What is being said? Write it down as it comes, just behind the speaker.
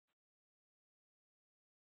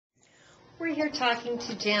We're here talking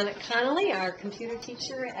to Janet Connolly, our computer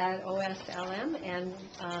teacher at OSLM, and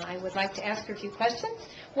I would like to ask her a few questions.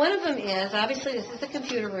 One of them is, obviously this is a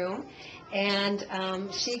computer room, and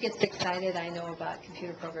she gets excited, I know, about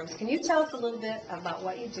computer programs. Can you tell us a little bit about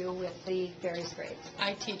what you do with the various grades?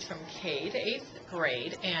 I teach from K to 8th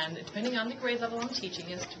grade, and depending on the grade level I'm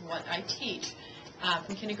teaching as to what I teach.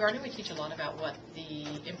 From kindergarten, we teach a lot about what the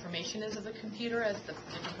information is of the computer as the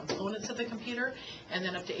different components of the computer, and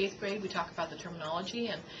then up to 8th grade, we talk about the terminology,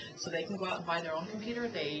 and so they can go out and buy their own computer.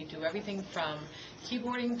 They do everything from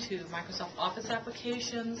keyboarding to Microsoft Office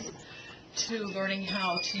applications, to learning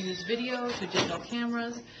how to use video, to digital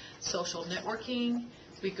cameras, social networking.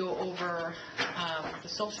 We go over the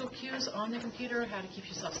social cues on the computer, how to keep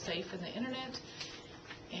yourself safe in the internet,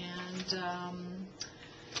 and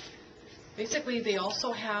basically, they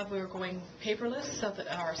also have, we're going paperless, so that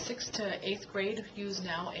our 6th to 8th grade use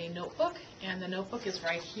now a notebook, and the notebook is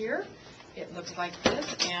right here. It looks like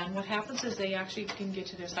this, and what happens is they actually can get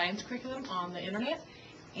to their science curriculum on the internet,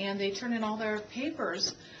 and they turn in all their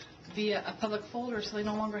papers via a public folder, so they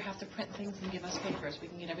no longer have to print things and give us papers. We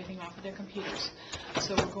can get everything off of their computers.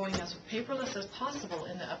 So we're going as paperless as possible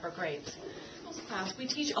in the upper grades. In this class, we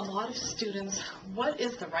teach a lot of students what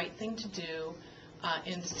is the right thing to do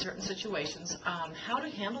in certain situations, how to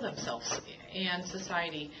handle themselves in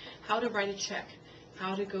society, how to write a check,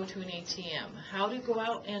 how to go to an ATM, how to go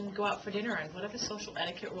out for dinner, and what are the social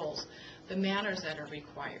etiquette rules, the manners that are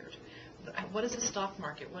required, what is the stock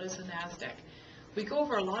market, what is the NASDAQ. We go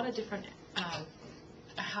over a lot of different,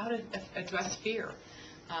 how to address fear,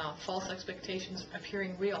 false expectations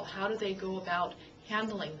appearing real, how do they go about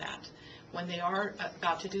handling that when they are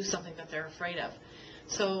about to do something that they're afraid of.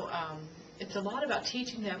 So it's a lot about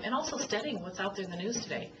teaching them and also studying what's out there in the news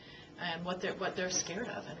today and what they're scared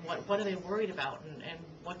of and what are they worried about and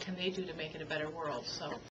what can they do to make it a better world. So